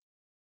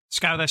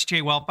Scott with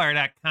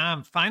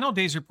sjwellfire.com. Final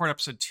Days Report,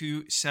 episode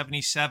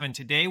 277.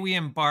 Today we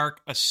embark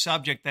a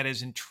subject that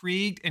has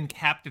intrigued and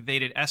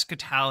captivated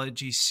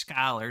eschatology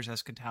scholars.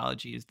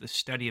 Eschatology is the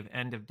study of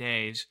end of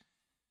days.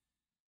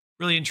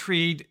 Really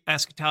intrigued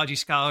eschatology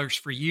scholars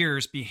for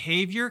years.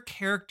 Behavior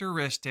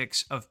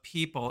characteristics of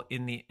people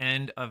in the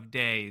end of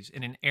days.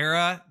 In an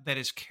era that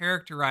is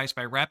characterized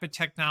by rapid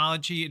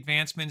technology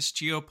advancements,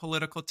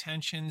 geopolitical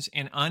tensions,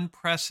 and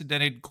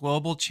unprecedented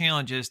global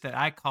challenges that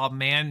I call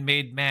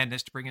man-made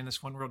madness to bring in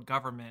this one world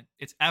government,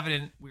 it's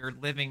evident we are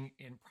living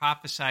in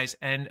prophesized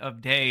end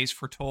of days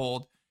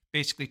foretold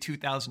basically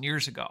 2,000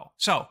 years ago.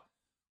 So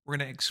we're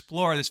going to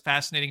explore this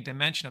fascinating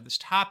dimension of this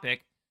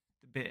topic,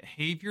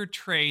 behavior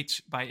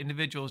traits by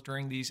individuals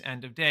during these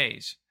end of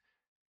days.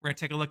 We're going to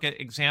take a look at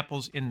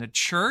examples in the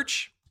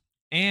church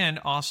and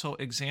also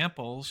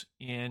examples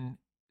in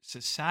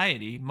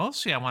society.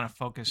 Mostly I want to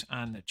focus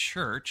on the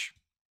church.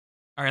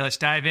 All right, let's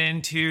dive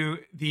into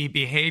the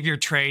behavior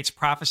traits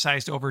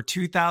prophesized over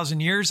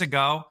 2,000 years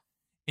ago.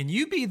 And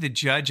you be the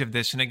judge of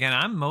this. And again,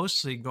 I'm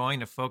mostly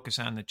going to focus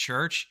on the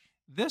church.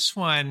 This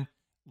one,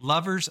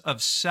 lovers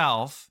of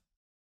self,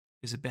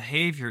 is a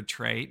behavior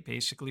trait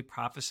basically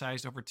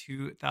prophesized over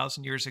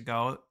 2,000 years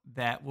ago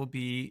that will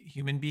be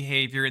human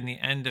behavior in the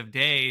end of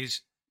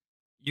days.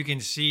 You can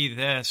see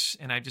this,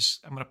 and I'm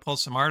going to pull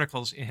some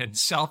articles in.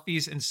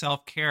 Selfies and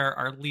self-care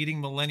are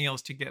leading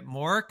millennials to get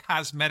more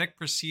cosmetic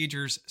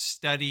procedures,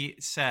 study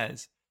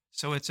says.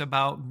 So it's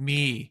about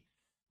me.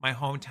 My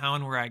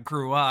hometown where I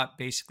grew up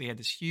basically had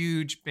this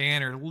huge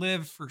banner,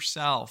 live for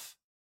self.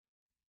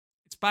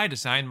 It's by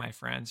design, my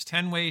friends.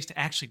 10 ways to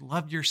actually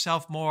love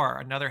yourself more,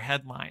 another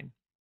headline.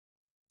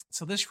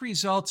 So this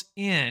results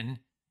in,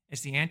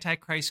 as the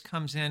Antichrist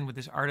comes in with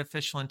his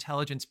artificial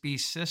intelligence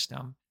beast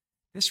system,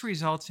 this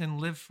results in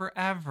live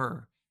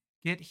forever,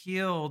 get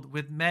healed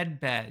with med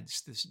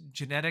beds, this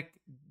genetic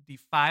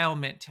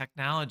defilement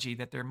technology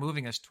that they're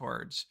moving us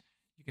towards.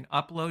 You can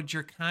upload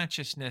your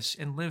consciousness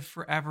and live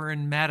forever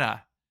in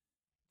meta.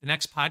 The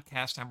next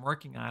podcast I'm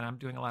working on, I'm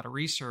doing a lot of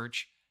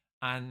research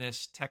on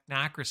this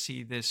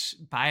technocracy, this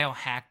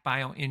biohack,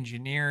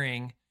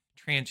 bioengineering,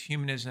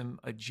 transhumanism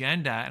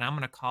agenda, and I'm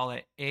going to call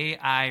it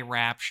AI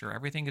rapture.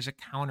 Everything is a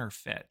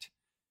counterfeit.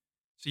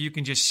 So you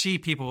can just see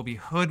people will be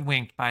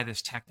hoodwinked by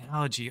this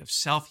technology of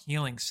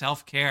self-healing,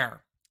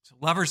 self-care. So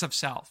lovers of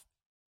self.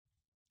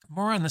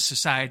 More on the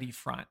society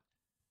front.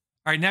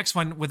 All right, next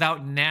one,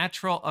 without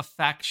natural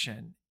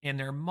affection. And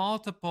there are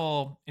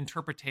multiple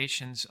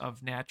interpretations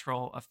of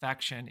natural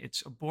affection.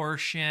 It's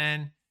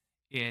abortion,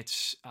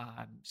 it's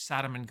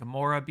Sodom and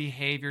Gomorrah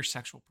behavior,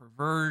 sexual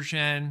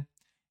perversion,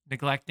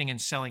 neglecting and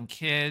selling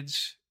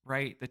kids,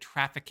 right? The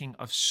trafficking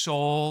of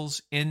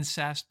souls,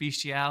 incest,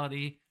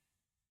 bestiality,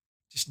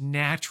 just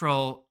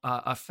natural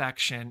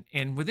affection.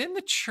 And within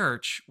the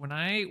church, when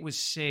I was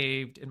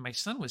saved and my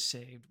son was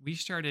saved, we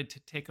started to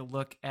take a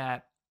look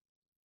at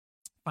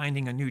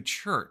finding a new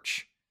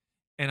church.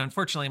 And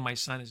unfortunately, my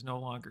son is no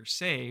longer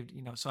saved,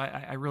 so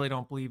I really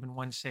don't believe in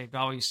once saved,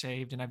 always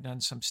saved. And I've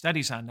done some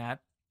studies on that.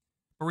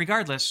 But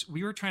regardless,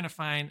 we were trying to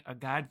find a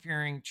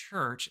God-fearing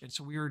church. And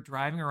so we were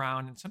driving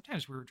around, and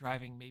sometimes we were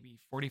driving maybe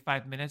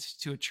 45 minutes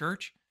to a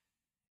church.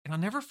 And I'll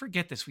never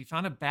forget this. We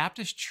found a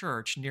Baptist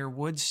church near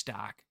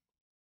Woodstock.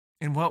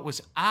 And what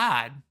was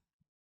odd,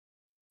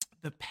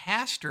 the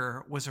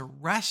pastor was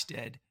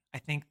arrested, I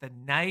think the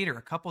night or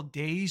a couple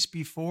days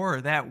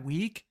before that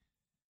week.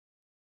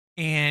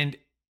 And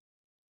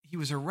he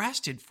was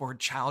arrested for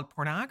child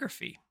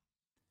pornography.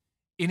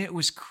 And it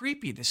was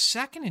creepy. The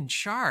second in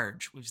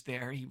charge was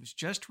there. He was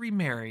just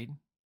remarried,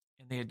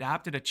 and they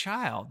adopted a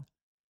child.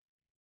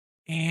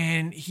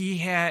 And he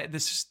had the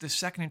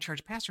second in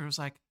charge pastor was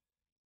like,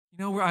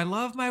 I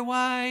love my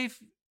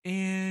wife,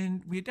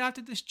 and we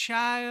adopted this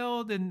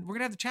child, and we're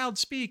going to have the child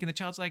speak. And the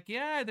child's like,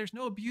 yeah, there's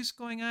no abuse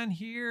going on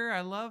here.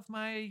 I love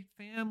my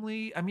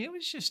family. I mean, it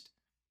was just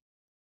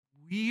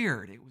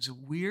weird. It was a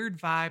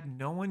weird vibe.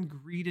 No one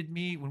greeted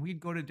me. When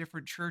we'd go to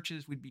different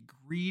churches, we'd be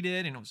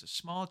greeted, and it was a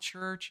small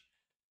church.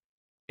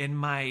 In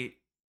my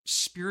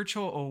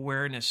spiritual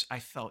awareness, I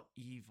felt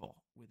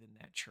evil within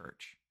that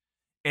church.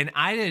 And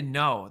I didn't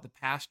know the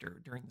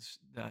pastor during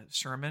the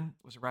sermon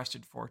was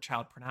arrested for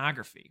child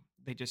pornography.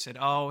 They just said,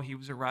 oh, he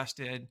was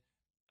arrested.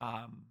 But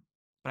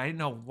I didn't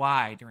know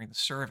why during the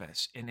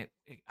service. And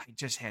I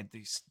just had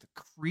the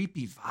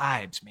creepy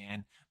vibes,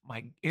 man.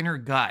 My inner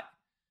gut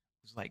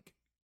was like,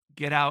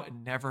 get out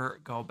and never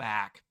go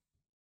back.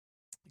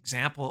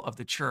 Example of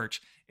the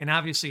church. And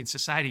obviously in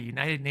society,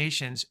 United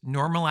Nations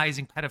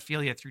normalizing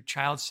pedophilia through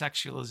child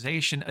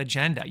sexualization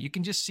agenda. You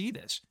can just see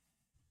this.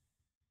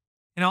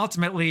 And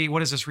ultimately,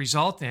 what does this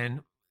result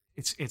in?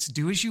 It's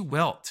do as you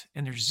wilt,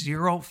 and there's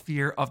zero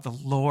fear of the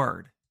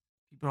Lord.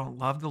 People don't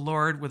love the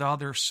Lord with all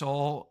their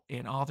soul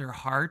and all their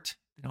heart.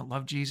 They don't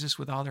love Jesus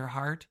with all their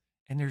heart,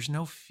 and there's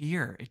no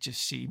fear, it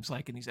just seems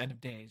like in these end of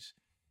days.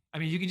 I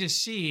mean, you can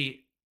just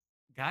see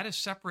God is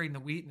separating the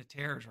wheat and the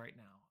tares right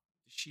now,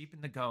 the sheep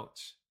and the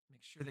goats.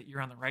 Make sure that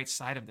you're on the right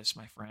side of this,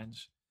 my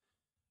friends.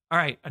 All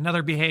right,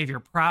 another behavior,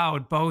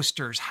 proud,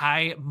 boasters,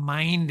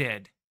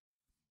 high-minded.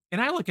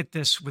 And I look at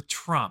this with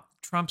Trump.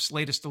 Trump's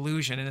latest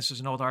illusion, and this is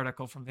an old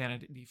article from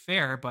Vanity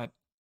Fair, but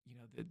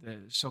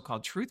the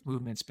so-called truth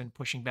movement's been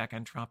pushing back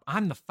on Trump.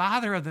 I'm the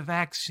father of the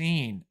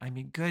vaccine. I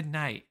mean, good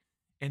night.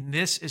 And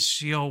this is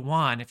seal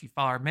one. If you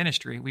follow our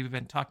ministry, we've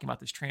been talking about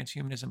this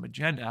transhumanism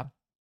agenda.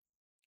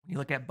 When you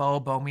look at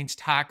Bo means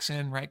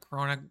toxin, right?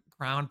 Corona,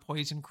 crown,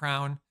 poison,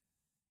 crown.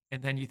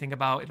 And then you think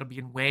about it'll be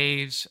in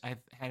waves.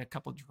 I've had a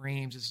couple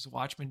dreams. This is a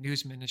Watchman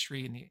News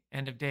Ministry. In the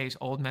end of days,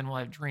 old men will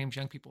have dreams,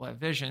 young people have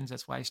visions.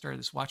 That's why I started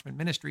this Watchman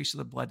Ministry, so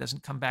the blood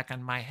doesn't come back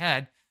on my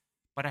head.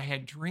 But I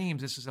had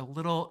dreams. This is a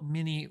little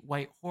mini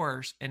white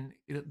horse, and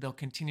they'll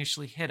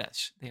continuously hit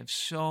us. They have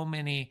so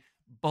many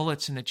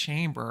bullets in the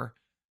chamber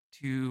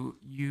to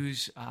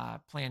use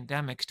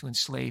pandemics to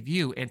enslave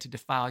you and to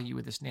defile you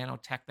with this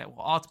nanotech that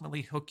will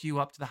ultimately hook you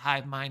up to the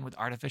hive mind with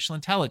artificial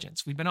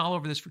intelligence. We've been all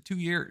over this for 2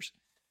 years.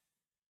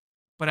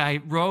 But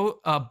I wrote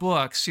a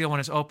book, Seal When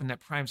It's Open,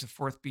 that primes the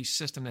fourth beast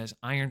system that is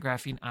iron,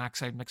 graphene,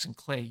 oxide, mix, and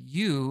clay.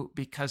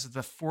 Because of the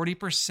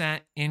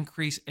 40%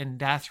 increase in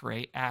death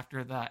rate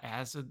after the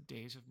as of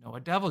days of Noah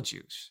devil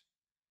juice.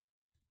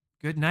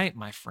 Good night,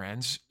 my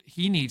friends.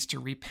 He needs to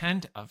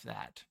repent of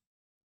that.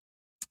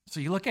 So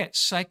you look at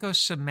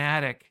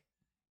psychosomatic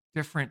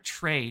different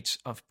traits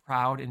of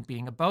proud and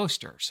being a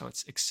boaster. So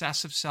it's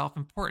excessive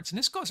self-importance. And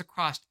this goes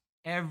across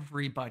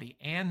everybody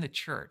and the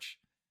church.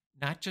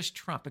 Not just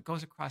Trump, it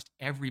goes across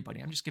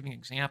everybody. I'm just giving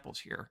examples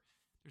here.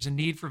 There's a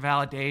need for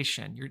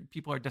validation.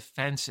 People are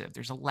defensive.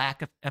 There's a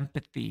lack of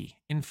empathy,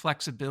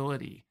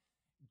 inflexibility,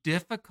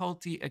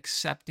 difficulty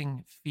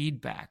accepting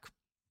feedback.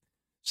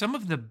 Some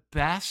of the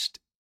best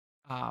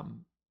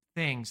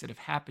things that have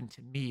happened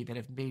to me that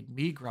have made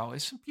me grow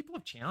is some people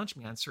have challenged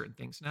me on certain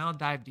things. Now I'll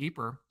dive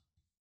deeper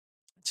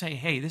and say,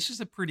 hey, this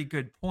is a pretty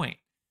good point.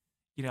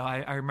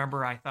 I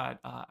remember I thought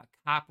a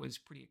cop was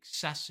pretty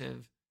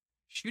excessive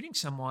shooting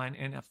someone,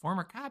 and a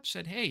former cop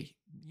said, hey,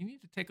 you need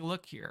to take a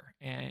look here.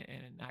 And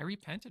I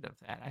repented of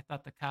that. I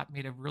thought the cop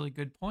made a really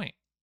good point.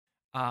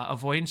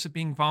 Avoidance of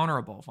being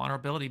vulnerable.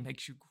 Vulnerability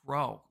makes you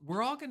grow.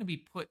 We're all going to be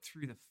put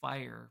through the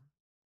fire,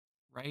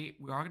 right?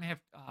 We're all going to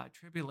have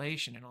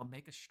tribulation, and it'll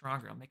make us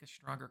stronger. It'll make us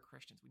stronger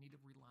Christians. We need to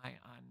rely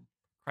on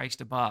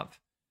Christ above.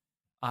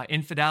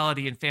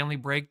 Infidelity and family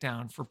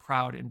breakdown for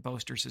proud and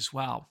boasters as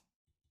well.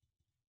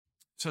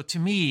 So to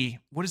me,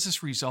 what does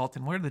this result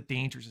in? What are the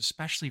dangers,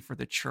 especially for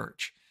the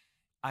church?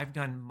 I've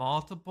done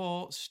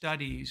multiple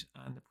studies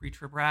on the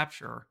pre-trib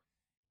rapture,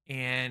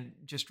 and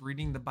just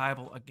reading the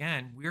Bible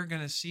again, we're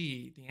going to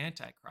see the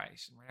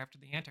Antichrist. And right after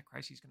the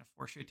Antichrist, he's going to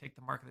force you to take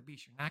the mark of the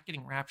beast. You're not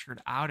getting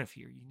raptured out of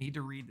here. You need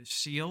to read the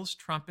seals,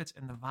 trumpets,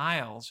 and the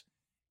vials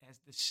as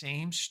the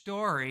same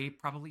story,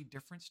 probably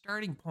different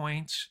starting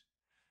points,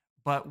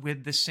 but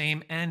with the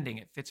same ending.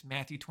 It fits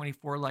Matthew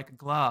 24 like a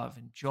glove,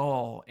 and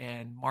Joel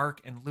and Mark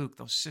and Luke,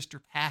 those sister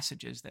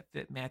passages that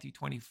fit Matthew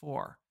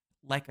 24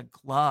 like a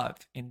glove,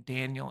 in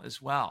Daniel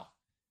as well.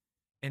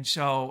 And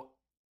so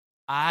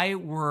I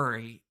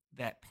worry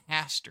that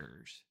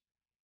pastors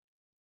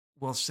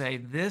will say,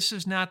 this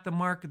is not the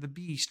mark of the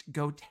beast.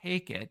 Go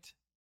take it.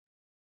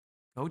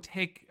 Go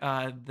take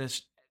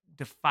this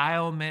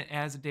defilement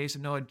as the days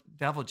of Noah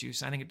devil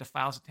juice. I think it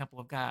defiles the temple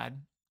of God.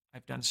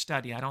 I've done a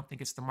study. I don't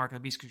think it's the mark of the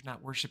beast because you're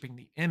not worshiping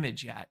the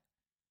image yet.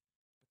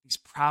 But these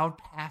proud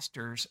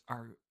pastors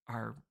are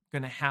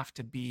going to have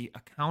to be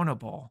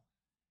accountable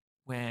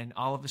when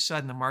all of a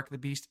sudden the mark of the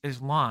beast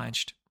is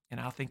launched. And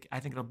I think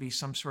it'll be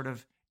some sort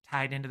of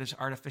tied into this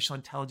artificial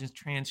intelligence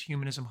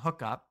transhumanism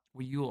hookup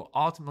where you will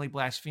ultimately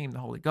blaspheme the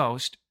Holy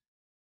Ghost.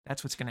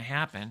 That's what's going to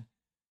happen.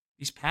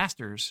 These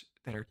pastors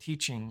that are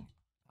teaching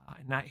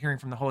and not hearing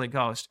from the Holy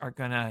Ghost are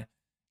going to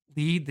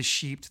lead the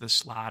sheep to the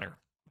slaughter,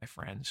 my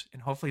friends,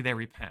 and hopefully they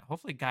repent.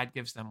 Hopefully God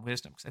gives them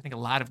wisdom, because I think a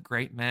lot of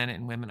great men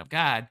and women of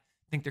God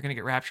think they're going to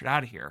get raptured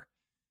out of here.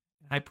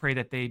 And I pray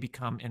that they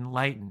become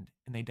enlightened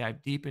and they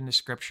dive deep into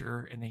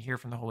Scripture and they hear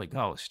from the Holy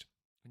Ghost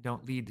and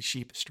don't lead the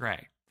sheep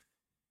astray.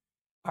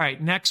 All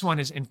right, next one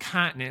is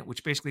incontinent,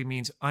 which basically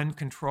means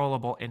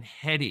uncontrollable and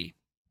heady.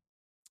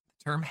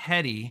 The term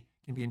heady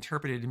can be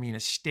interpreted to mean a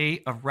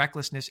state of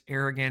recklessness,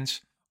 arrogance,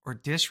 or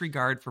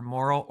disregard for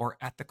moral or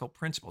ethical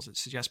principles. It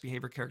suggests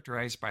behavior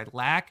characterized by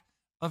lack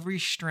of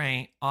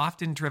restraint,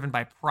 often driven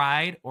by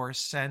pride or a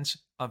sense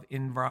of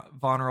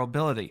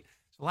invulnerability.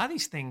 So a lot of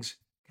these things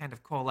kind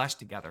of coalesce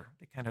together.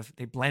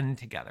 They blend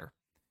together.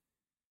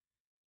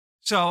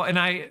 So, and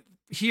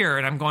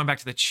I'm going back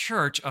to the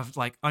church of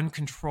like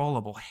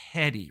uncontrollable,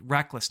 heady,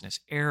 recklessness,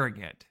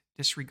 arrogant,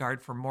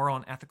 disregard for moral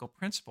and ethical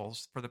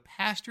principles for the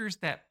pastors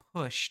that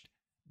pushed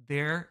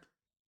their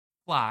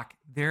flock,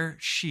 their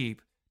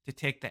sheep, to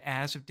take the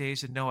as of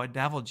days of Noah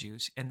devil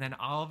juice. And then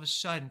all of a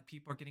sudden,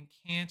 people are getting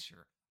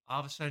cancer. All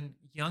of a sudden,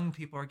 young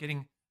people are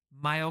getting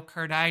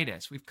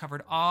myocarditis. We've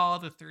covered all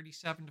the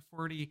 37 to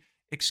 40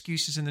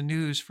 excuses in the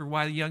news for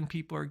why the young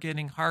people are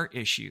getting heart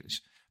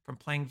issues, from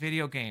playing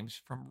video games,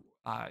 from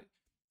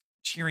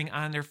cheering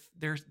on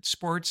their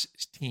sports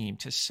team,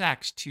 to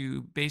sex,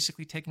 to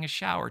basically taking a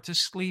shower, to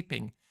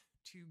sleeping,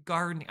 to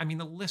gardening. I mean,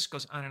 the list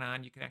goes on and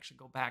on. You can actually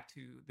go back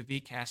to the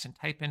VCAS and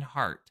type in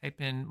heart, type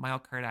in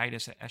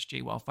myocarditis at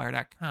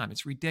sjwellfire.com.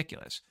 It's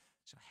ridiculous.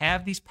 So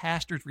have these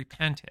pastors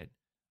repented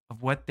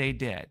of what they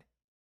did,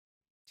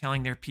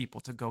 telling their people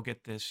to go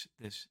get this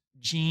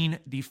gene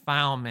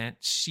defilement,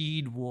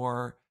 seed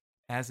war,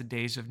 as the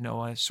days of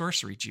Noah,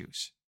 sorcery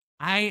juice?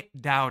 I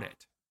doubt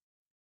it.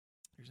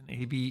 There's an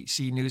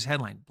ABC News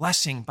headline,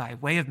 blessing by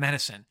way of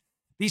medicine.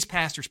 These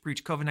pastors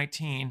preach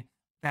COVID-19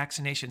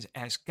 vaccinations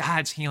as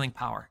God's healing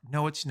power.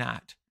 No, it's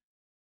not.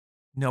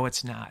 No,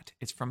 it's not.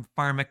 It's from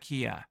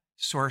pharmakia,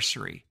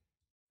 sorcery,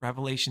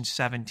 Revelation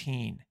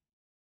 17.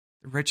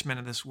 The rich men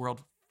of this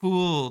world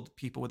fooled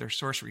people with their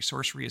sorcery.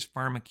 Sorcery is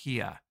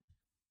pharmakia.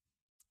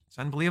 It's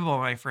unbelievable,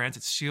 my friends.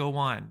 It's seal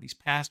one. These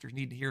pastors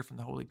need to hear from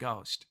the Holy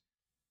Ghost.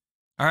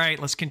 All right,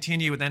 let's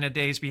continue with end of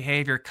days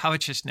behavior,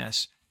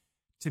 covetousness.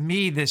 To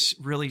me, this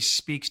really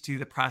speaks to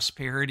the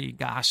prosperity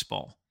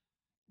gospel.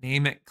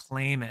 Name it,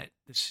 claim it.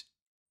 This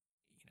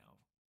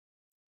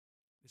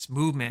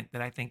movement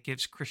that I think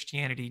gives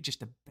Christianity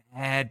just a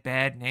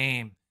bad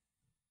name.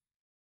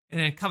 And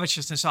then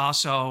covetousness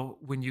also,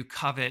 when you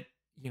covet,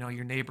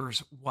 your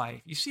neighbor's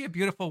wife. You see a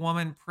beautiful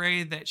woman,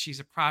 pray that she's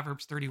a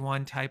Proverbs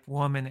 31 type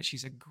woman, that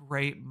she's a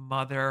great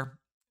mother,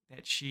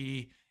 that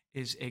she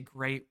is a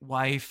great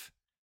wife,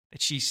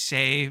 that she's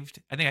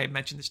saved. I think I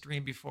mentioned this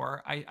dream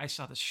before. I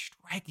saw this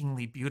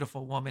strikingly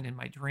beautiful woman in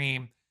my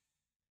dream.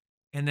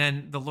 And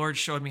then the Lord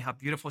showed me how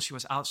beautiful she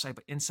was outside,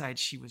 but inside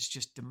she was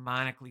just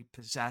demonically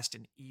possessed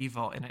and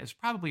evil. And it was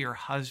probably her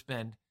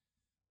husband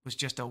was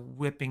just a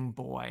whipping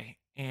boy,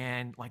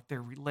 and like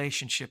their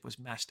relationship was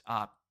messed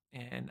up.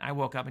 And I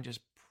woke up and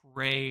just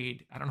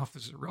prayed. I don't know if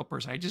this is a real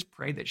person. I just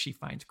prayed that she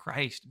finds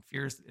Christ and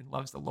fears and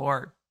loves the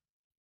Lord.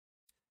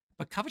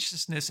 But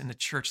covetousness in the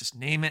church, just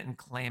name it and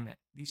claim it.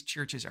 These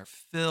churches are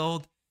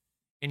filled,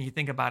 and you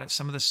think about it,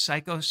 some of the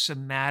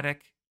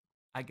psychosomatic,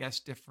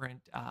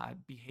 different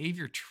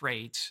behavior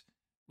traits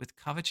with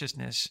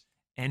covetousness,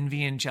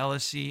 envy and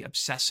jealousy,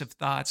 obsessive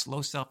thoughts,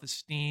 low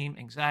self-esteem,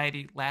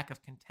 anxiety, lack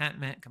of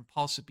contentment,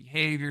 compulsive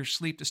behavior,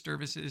 sleep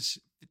disturbances,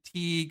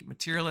 fatigue,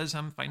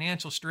 materialism,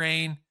 financial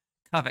strain,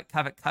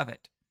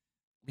 covet.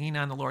 Lean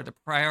on the Lord. The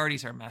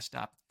priorities are messed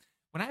up.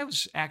 When I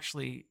was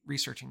actually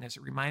researching this,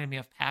 it reminded me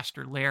of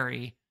Pastor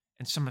Larry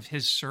and some of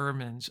his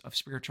sermons of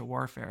spiritual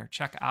warfare.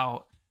 Check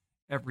out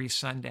every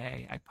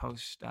Sunday, I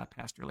post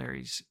Pastor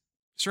Larry's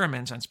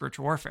sermons on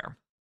spiritual warfare.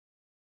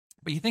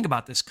 But you think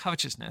about this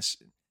covetousness.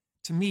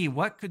 To me,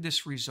 what could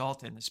this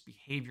result in, this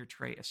behavior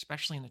trait,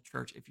 especially in the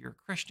church, if you're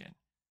a Christian?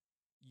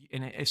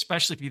 And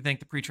especially if you think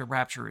the preacher of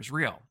rapture is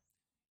real,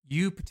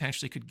 you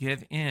potentially could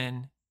give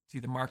in to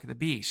the mark of the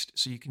beast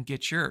so you can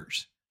get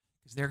yours.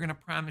 Because they're going to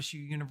promise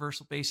you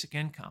universal basic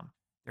income.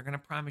 They're going to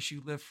promise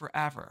you live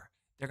forever.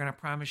 They're going to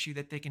promise you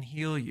that they can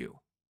heal you.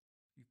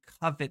 You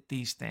covet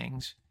these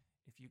things.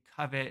 If you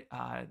covet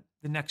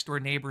the next door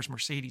neighbor's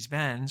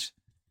Mercedes-Benz,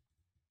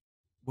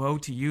 woe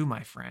to you,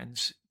 my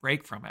friends.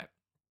 Break from it.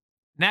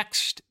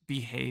 Next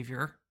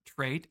behavior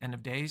trait, end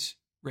of days,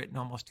 written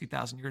almost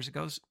 2,000 years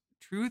ago, is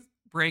truth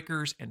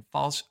breakers and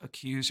false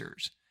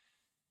accusers.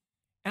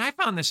 And I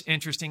found this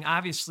interesting.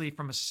 Obviously,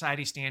 from a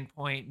society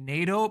standpoint,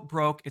 NATO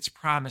broke its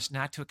promise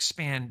not to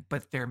expand,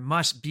 but there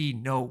must be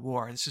no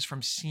war. This is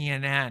from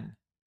CNN.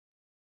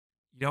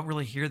 You don't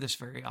really hear this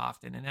very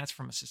often, and that's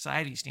from a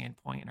society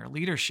standpoint in our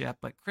leadership.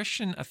 But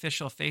Christian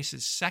official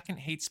faces second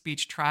hate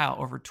speech trial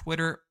over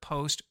Twitter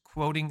post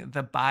quoting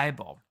the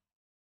Bible.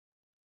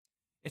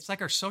 It's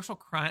like our social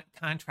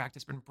contract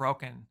has been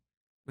broken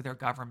with our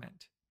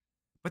government.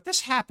 But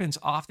this happens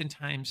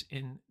oftentimes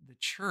in the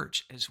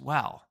church as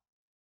well.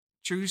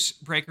 Truth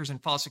breakers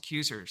and false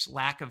accusers,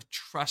 lack of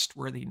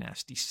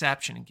trustworthiness,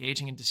 deception,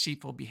 engaging in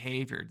deceitful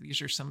behavior.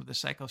 These are some of the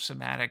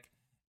psychosomatic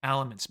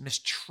elements: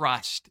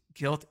 mistrust,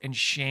 guilt and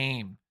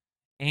shame,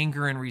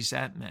 anger and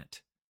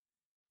resentment.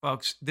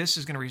 Folks, this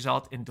is going to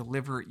result in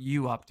deliver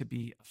you up to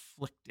be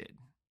afflicted.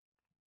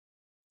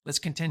 Let's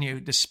continue.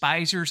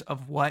 Despisers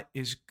of what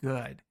is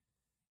good.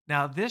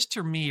 Now, this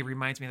to me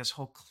reminds me of this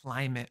whole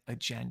climate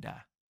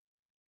agenda.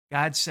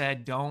 God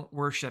said, don't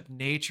worship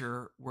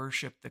nature,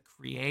 worship the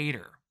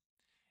Creator.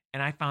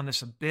 And I found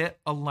this a bit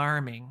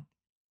alarming.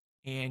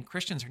 And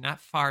Christians are not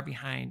far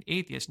behind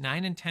atheists.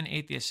 9 in 10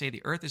 atheists say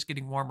the earth is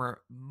getting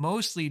warmer,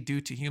 mostly due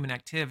to human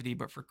activity.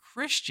 But for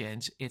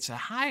Christians, it's a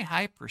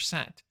high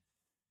percent.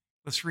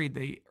 Let's read.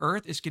 The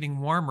earth is getting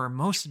warmer,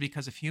 mostly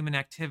because of human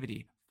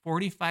activity.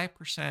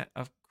 45%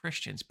 of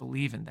Christians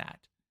believe in that.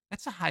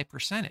 That's a high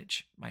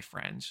percentage, my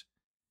friends.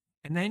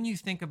 And then you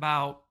think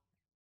about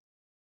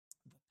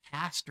the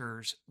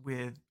pastors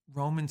with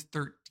Romans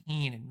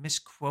 13 and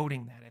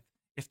misquoting that.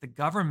 If the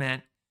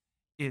government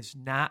is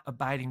not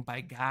abiding by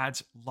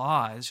God's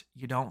laws,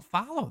 you don't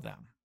follow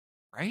them,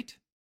 right?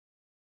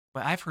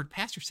 But I've heard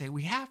pastors say,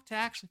 we have to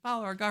actually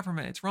follow our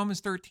government. It's Romans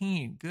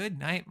 13. Good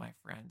night, my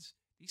friends.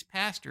 These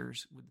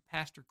pastors with the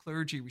pastor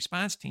clergy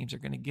response teams are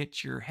going to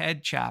get your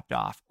head chopped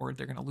off, or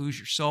they're going to lose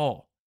your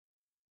soul.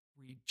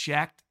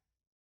 Reject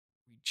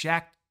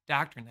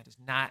doctrine that is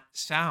not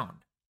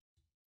sound.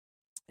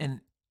 And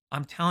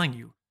I'm telling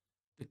you,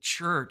 the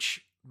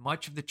church,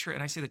 much of the church,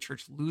 and I say the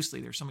church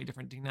loosely, there's so many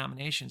different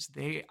denominations,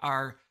 they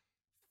are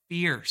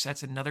fierce.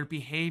 That's another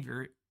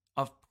behavior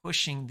of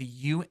pushing the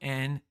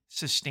UN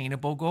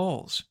sustainable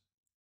goals.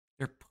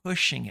 They're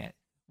pushing it.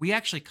 We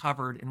actually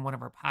covered in one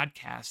of our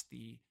podcasts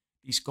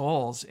these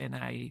goals, and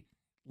I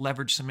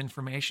leveraged some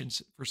information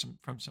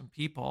from some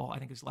people. I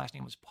think his last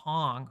name was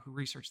Pong, who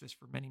researched this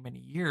for many, many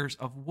years,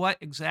 of what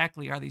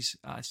exactly are these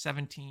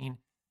 17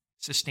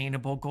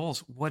 sustainable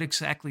goals. What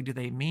exactly do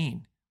they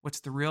mean?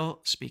 What's the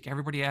real speak?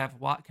 Everybody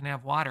can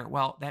have water.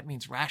 Well, that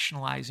means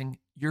rationalizing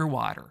your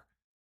water.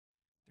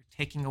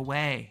 They're taking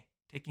away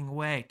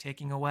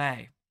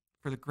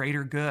for the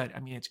greater good. I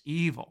mean, it's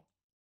evil.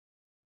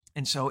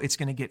 And so it's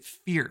going to get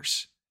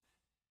fierce.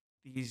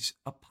 These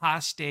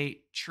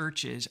apostate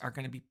churches are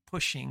going to be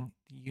pushing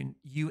the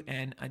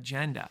UN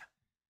agenda,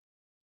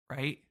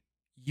 right?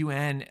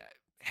 UN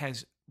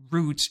has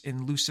roots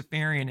in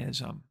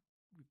Luciferianism.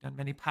 We've done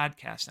many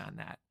podcasts on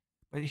that.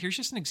 But here's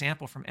just an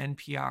example from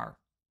NPR.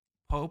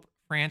 Pope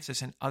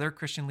Francis and other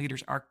Christian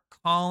leaders are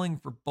calling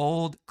for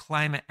bold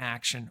climate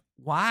action.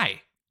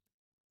 Why?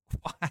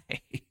 Why?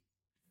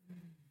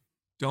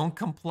 Don't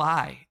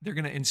comply. They're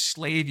going to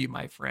enslave you,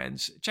 my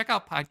friends. Check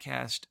out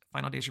podcast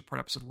Final Days Report,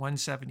 episode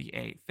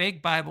 178.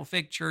 Fake Bible,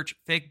 fake church,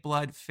 fake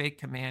blood, fake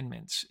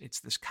commandments.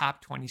 It's this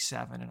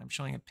COP27, and I'm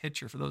showing a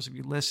picture for those of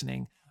you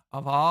listening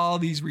of all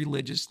these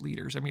religious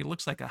leaders. I mean, it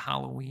looks like a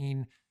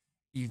Halloween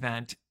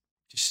event,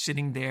 just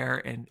sitting there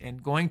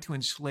and going to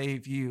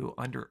enslave you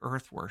under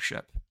earth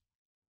worship.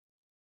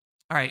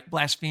 All right,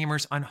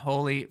 blasphemers,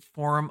 unholy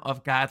form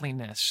of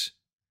godliness.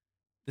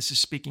 This is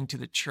speaking to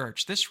the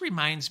church. This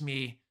reminds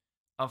me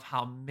of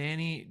how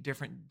many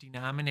different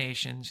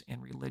denominations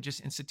and religious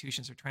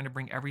institutions are trying to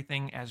bring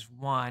everything as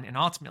one. And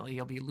ultimately,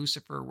 it'll be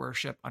Lucifer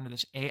worship under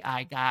this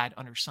AI God,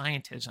 under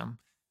scientism.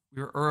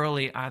 We were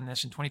early on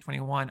this in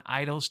 2021,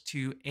 Idols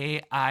to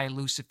AI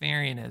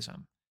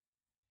Luciferianism,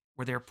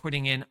 where they're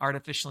putting in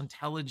artificial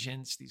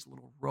intelligence, these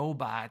little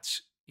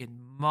robots in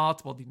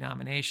multiple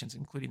denominations,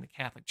 including the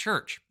Catholic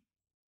Church.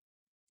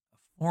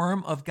 A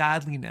form of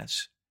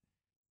godliness,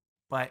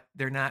 but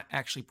they're not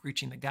actually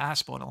preaching the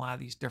gospel in a lot of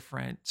these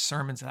different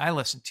sermons that I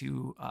listened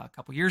to a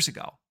couple years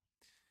ago.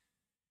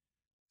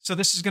 So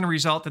this is going to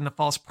result in the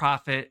false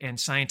prophet and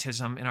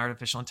scientism and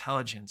artificial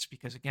intelligence,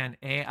 because again,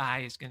 AI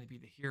is going to be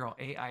the hero.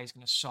 AI is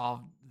going to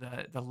solve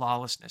the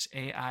lawlessness.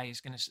 AI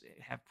is going to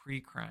have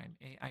pre-crime.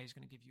 AI is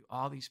going to give you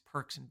all these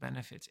perks and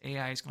benefits.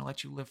 AI is going to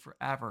let you live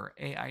forever.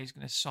 AI is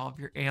going to solve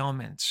your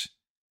ailments.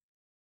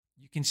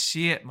 You can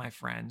see it, my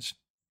friends.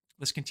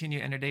 Let's continue.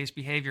 End of days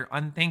behavior,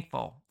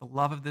 unthankful, the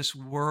love of this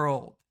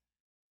world.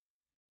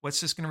 What's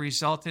this going to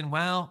result in?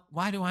 Well,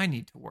 why do I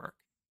need to work?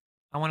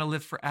 I want to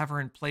live forever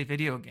and play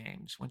video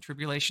games. When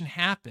tribulation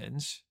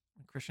happens,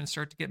 when Christians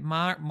start to get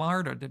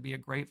martyred, there'll be a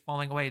great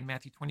falling away in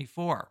Matthew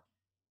 24.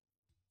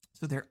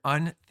 So they're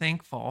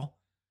unthankful.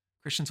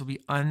 Christians will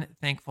be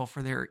unthankful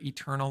for their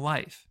eternal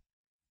life.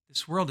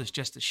 This world is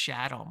just a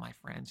shadow, my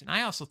friends. And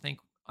I also think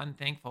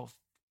unthankful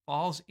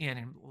falls in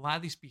a lot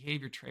of these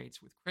behavior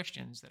traits with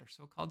Christians that are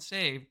so-called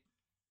saved.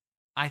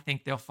 I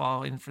think they'll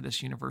fall in for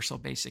this universal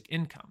basic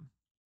income.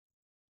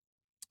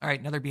 All right,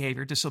 another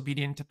behavior,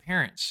 disobedient to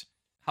parents.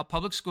 How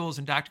public schools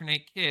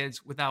indoctrinate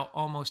kids without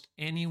almost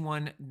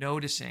anyone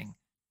noticing.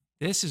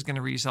 This is going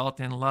to result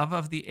in love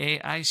of the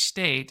AI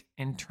state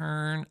and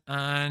turn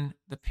on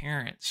the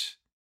parents,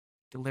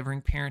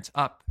 delivering parents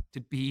up to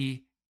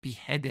be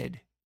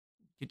beheaded.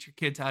 Get your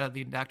kids out of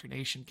the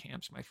indoctrination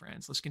camps, my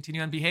friends. Let's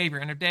continue on behavior.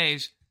 End of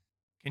days.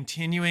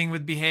 Continuing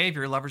with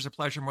behavior, lovers of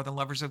pleasure more than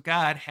lovers of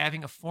God,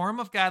 having a form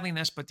of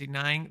godliness, but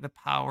denying the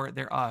power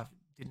thereof,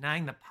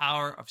 denying the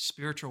power of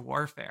spiritual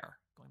warfare.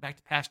 Going back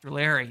to Pastor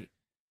Larry,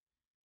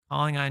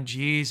 calling on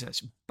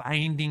Jesus,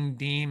 binding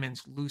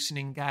demons,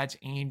 loosening God's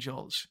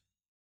angels.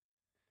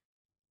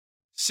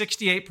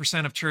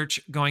 68% of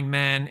church-going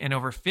men and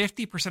over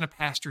 50% of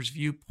pastors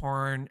view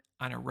porn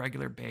on a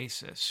regular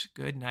basis.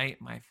 Good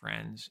night, my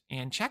friends.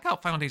 And check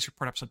out Final Days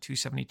Report, episode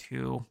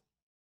 272.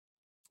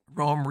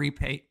 Rome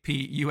repeat,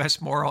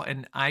 U.S. moral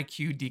and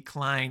IQ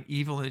decline,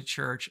 evil in the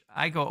church.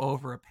 I go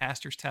over a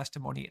pastor's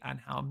testimony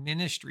on how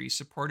ministries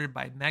supported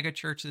by mega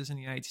churches in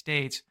the United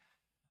States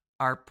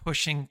are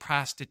pushing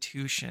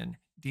prostitution,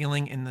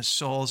 dealing in the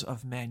souls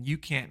of men. You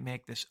can't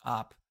make this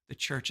up. The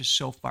church is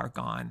so far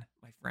gone,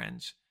 my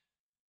friends.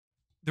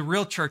 The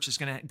real church is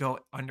going to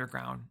go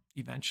underground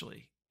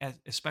eventually,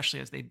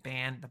 especially as they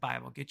ban the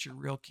Bible. Get your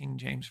real King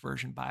James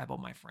Version Bible,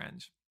 my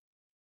friends.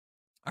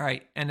 All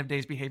right, end of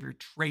days behavior,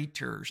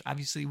 traitors.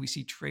 Obviously, we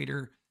see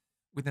traitor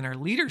within our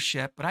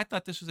leadership, but I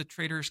thought this was a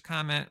traitor's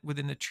comment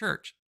within the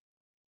church.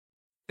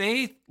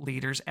 Faith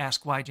leaders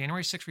ask why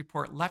January 6th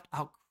report left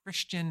out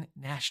Christian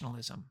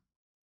nationalism.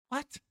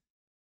 What?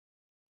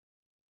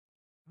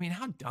 I mean,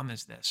 how dumb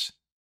is this?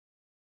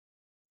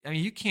 I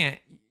mean, you can't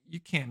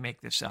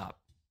make this up.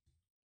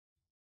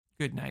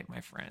 Good night,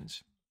 my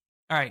friends.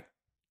 All right,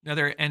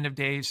 another end of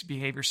days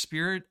behavior,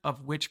 spirit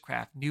of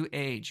witchcraft, new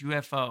age,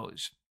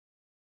 UFOs.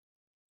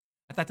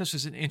 I thought this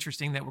was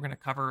interesting that we're going to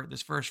cover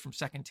this verse from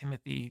 2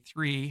 Timothy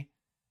 3.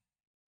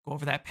 Go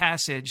over that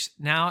passage.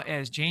 Now,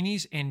 as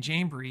Jannes and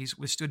Jambres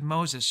withstood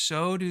Moses,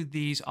 so do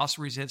these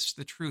also resist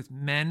the truth.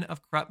 Men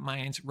of corrupt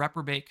minds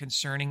reprobate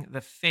concerning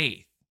the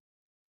faith.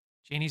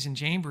 Jannes and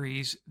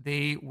Jambres,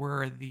 they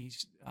were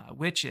these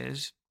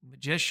witches,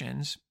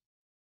 magicians,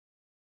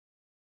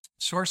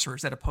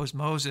 sorcerers that opposed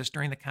Moses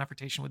during the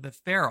confrontation with the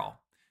Pharaoh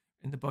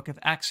in the book of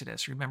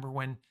Exodus. Remember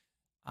when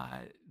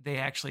they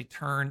actually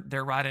turned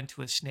their rod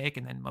into a snake,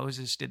 and then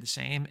Moses did the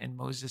same, and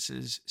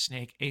Moses's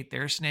snake ate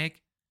their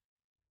snake.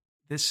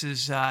 This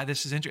is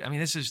interesting. I mean,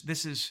 this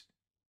is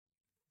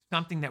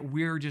something that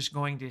we're just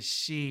going to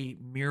see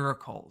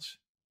miracles,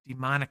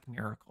 demonic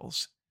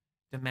miracles,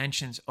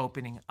 dimensions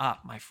opening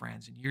up, my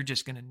friends, and you're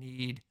just going to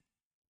need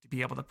to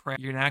be able to pray.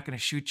 You're not going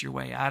to shoot your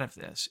way out of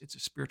this. It's a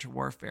spiritual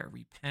warfare.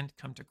 Repent,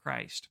 come to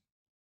Christ.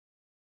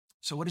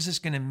 So what is this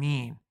going to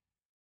mean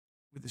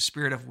with the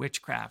spirit of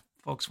witchcraft?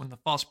 Folks, when the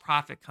false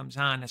prophet comes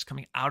on, that's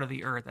coming out of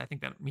the earth, I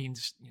think that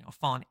means, a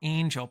fallen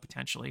angel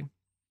potentially,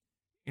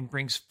 and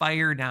brings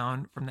fire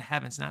down from the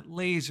heavens, not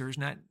lasers,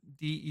 not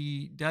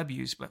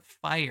DEWs, but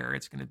fire.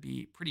 It's going to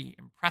be pretty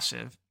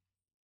impressive.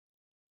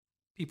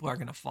 People are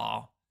going to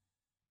fall.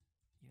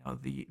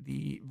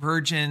 The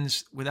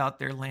virgins without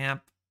their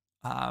lamp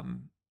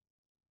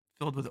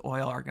filled with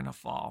oil are going to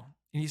fall.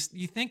 And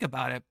you think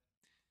about it,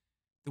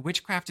 the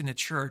witchcraft in the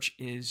church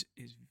is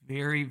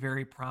very,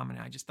 very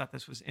prominent. I just thought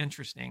this was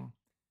interesting.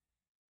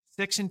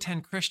 6 in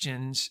 10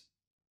 Christians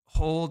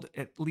hold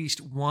at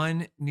least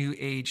one New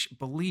Age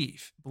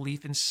belief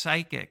in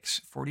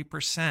psychics,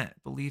 40%,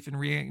 belief in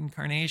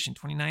reincarnation,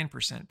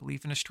 29%,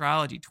 belief in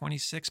astrology,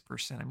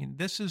 26%. I mean,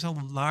 this is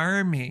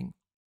alarming.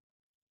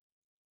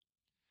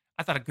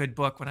 I thought a good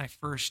book when I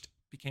first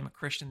became a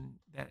Christian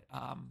that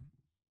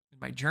in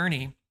my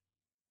journey,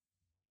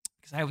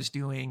 because I was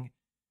doing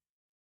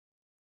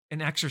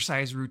an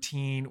exercise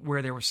routine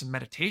where there was some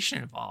meditation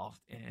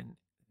involved, and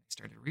I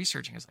started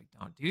researching. I was like,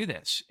 don't do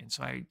this. And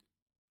so I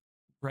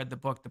read the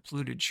book, The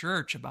Polluted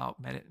Church, about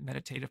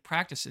meditative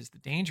practices, the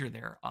danger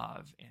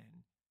thereof.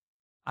 And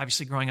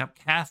obviously growing up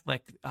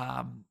Catholic,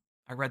 I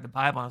read the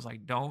Bible and I was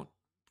like, don't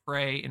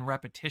pray in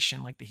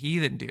repetition like the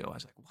heathen do. I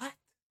was like, what?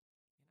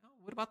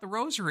 What about the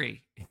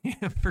rosary?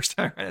 First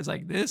time I read it, I was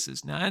like, this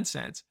is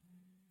nonsense.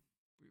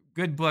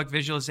 Good book,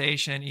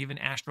 visualization, even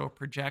astral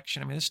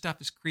projection. I mean, this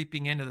stuff is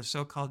creeping into the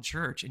so-called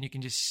church, and you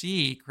can just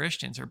see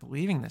Christians are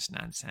believing this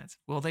nonsense.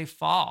 Will they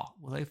fall?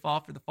 Will they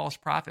fall for the false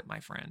prophet, my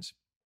friends?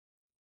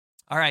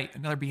 All right,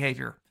 another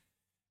behavior.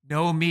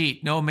 No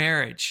meat, no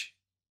marriage.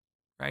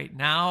 Right?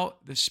 Now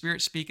the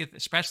Spirit speaketh,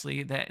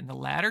 especially that in the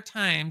latter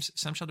times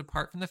some shall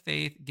depart from the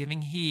faith,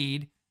 giving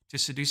heed to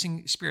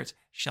seducing spirits,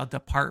 shall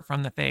depart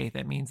from the faith.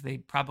 That means they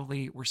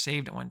probably were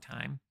saved at one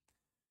time.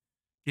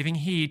 Giving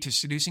heed to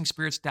seducing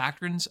spirits,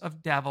 doctrines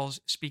of devils,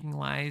 speaking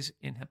lies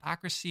in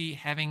hypocrisy,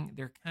 having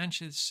their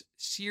conscience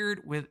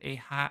seared with a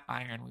hot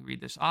iron. We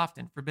read this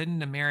often. Forbidden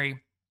to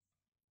marry.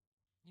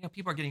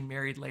 People are getting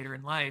married later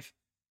in life.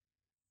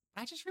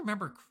 I just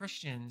remember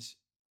Christians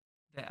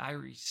that I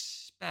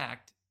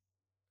respected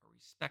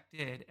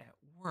at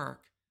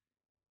work.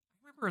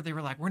 I remember they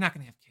were like, we're not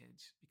going to have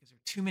kids because there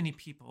are too many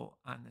people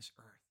on this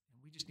earth,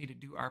 and we just need to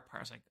do our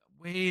part. I was like,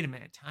 wait a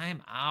minute,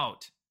 time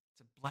out.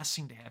 It's a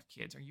blessing to have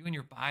kids. Are you in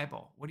your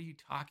Bible? What are you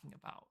talking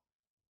about?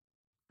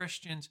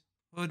 Christians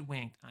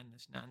hoodwinked on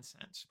this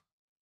nonsense.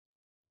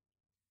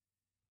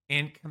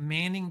 And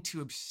commanding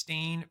to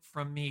abstain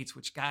from meats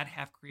which God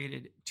hath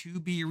created to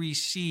be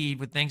received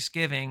with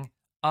thanksgiving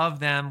of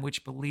them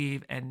which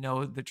believe and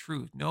know the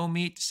truth. No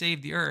meat to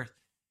save the earth.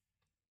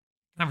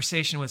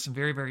 Conversation with some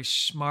very, very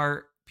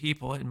smart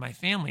people in my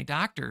family,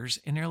 doctors,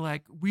 and they're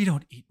like, we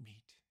don't eat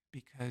meat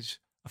because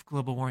of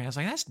global warming. I was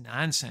like, that's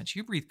nonsense.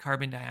 You breathe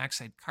carbon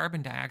dioxide.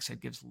 Carbon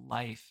dioxide gives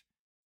life.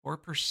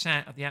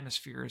 4% of the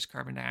atmosphere is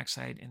carbon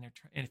dioxide, and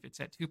if it's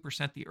at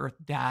 2%, the earth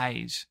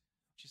dies.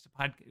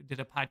 Did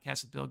a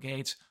podcast with Bill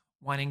Gates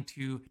wanting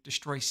to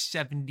destroy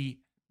 70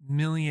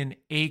 million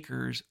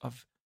acres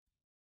of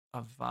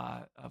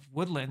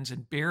woodlands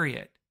and bury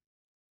it.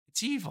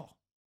 It's evil.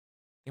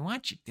 They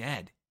want you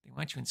dead. They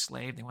want you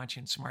enslaved. They want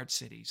you in smart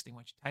cities. They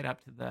want you tied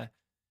up to the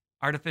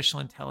artificial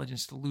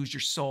intelligence to lose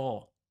your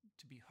soul,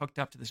 to be hooked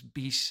up to this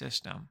beast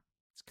system.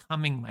 It's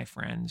coming, my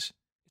friends.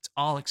 It's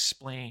all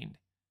explained.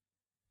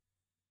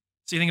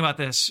 So you think about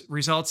this,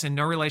 results in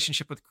no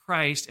relationship with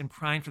Christ and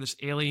prying for this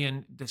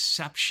alien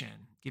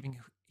deception, giving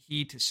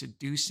heed to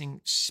seducing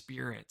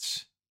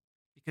spirits.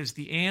 Because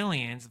the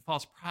aliens, the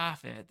false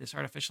prophet, this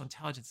artificial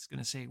intelligence is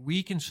going to say,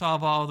 we can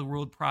solve all the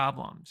world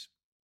problems.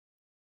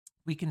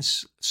 We can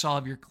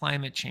solve your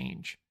climate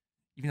change.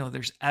 Even though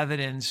there's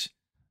evidence,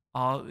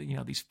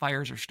 these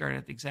fires are started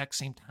at the exact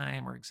same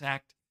time or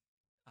exact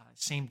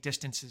same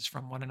distances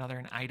from one another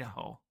in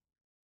Idaho.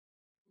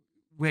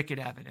 Wicked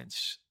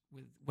evidence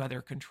with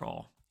weather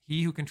control.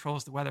 He who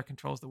controls the weather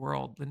controls the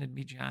world. Lyndon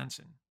B.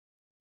 Johnson.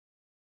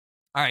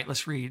 All right,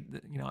 let's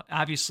read.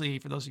 Obviously,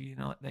 for those of you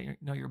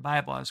that know your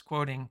Bible, I was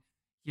quoting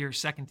here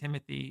 2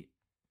 Timothy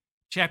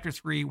chapter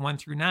 3, 1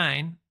 through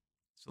 9.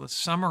 So let's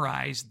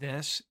summarize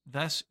this.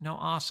 Thus, know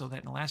also that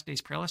in the last days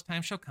perilous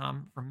times shall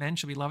come, for men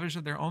shall be lovers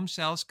of their own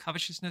selves,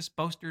 covetousness,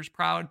 boasters,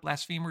 proud,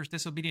 blasphemers,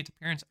 disobedient to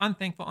parents,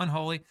 unthankful,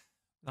 unholy,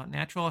 without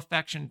natural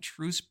affection,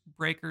 truce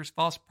breakers,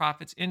 false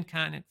prophets,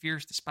 incontinent,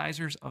 fierce,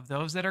 despisers of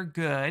those that are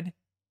good.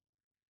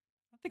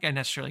 I don't think I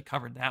necessarily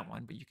covered that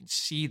one, but you can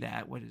see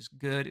that what is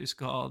good is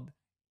called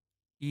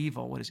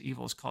evil. What is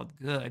evil is called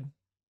good.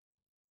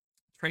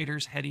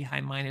 Traitors, heady,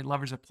 high-minded,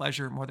 lovers of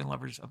pleasure more than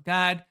lovers of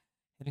God,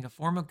 having a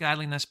form of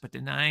godliness, but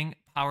denying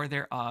power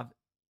thereof.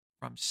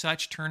 From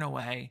such turn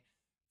away.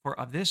 For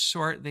of this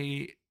sort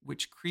they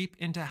which creep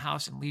into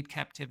house and lead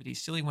captivity,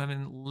 silly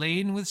women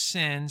laden with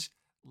sins,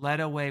 led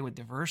away with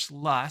diverse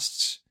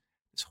lusts.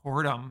 This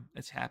whoredom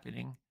that's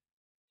happening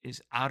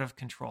is out of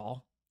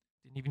control.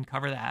 Didn't even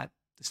cover that.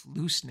 This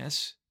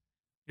looseness.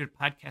 We did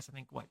a podcast, I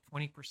think,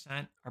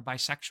 20% are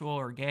bisexual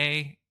or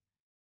gay.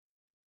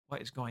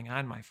 What is going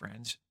on, my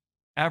friends?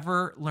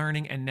 Ever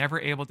learning and never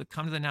able to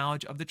come to the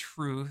knowledge of the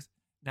truth.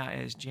 Now,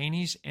 as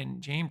Jannes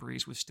and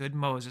Jambres withstood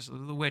Moses,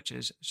 the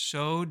witches,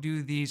 so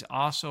do these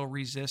also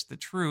resist the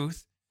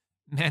truth.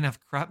 Men of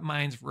corrupt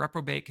minds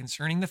reprobate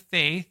concerning the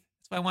faith.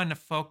 That's why I wanted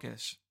to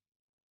focus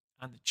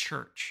on the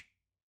church.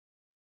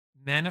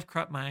 Men of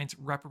corrupt minds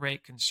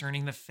reprobate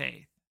concerning the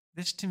faith.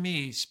 This to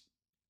me is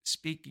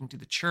speaking to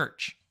the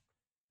church.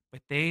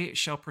 But they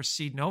shall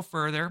proceed no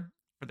further,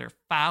 for their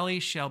folly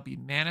shall be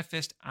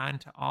manifest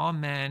unto all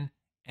men,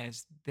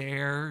 as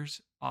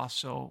theirs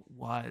also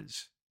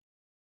was.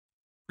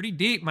 Pretty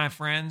deep, my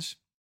friends.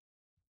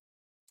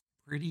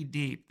 Pretty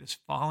deep, this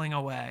falling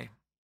away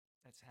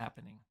that's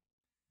happening.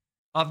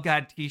 Of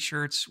God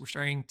t-shirts, we're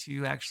starting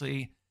to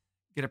actually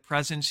get a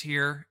presence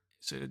here.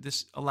 So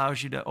this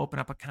allows you to open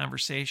up a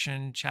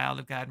conversation, child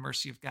of God,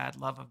 mercy of God,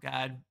 love of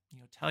God.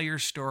 Tell your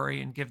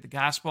story and give the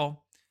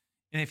gospel.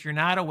 And if you're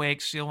not awake,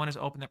 Seal 1 is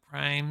open that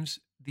primes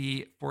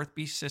the fourth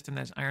beast system.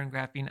 That's iron,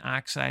 graphene,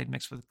 oxide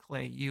mixed with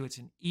clay U. It's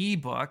an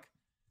ebook.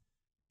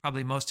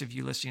 Probably most of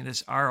you listening to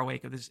this are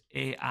awake of this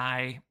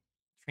AI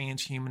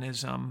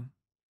transhumanism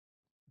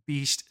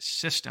beast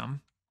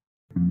system.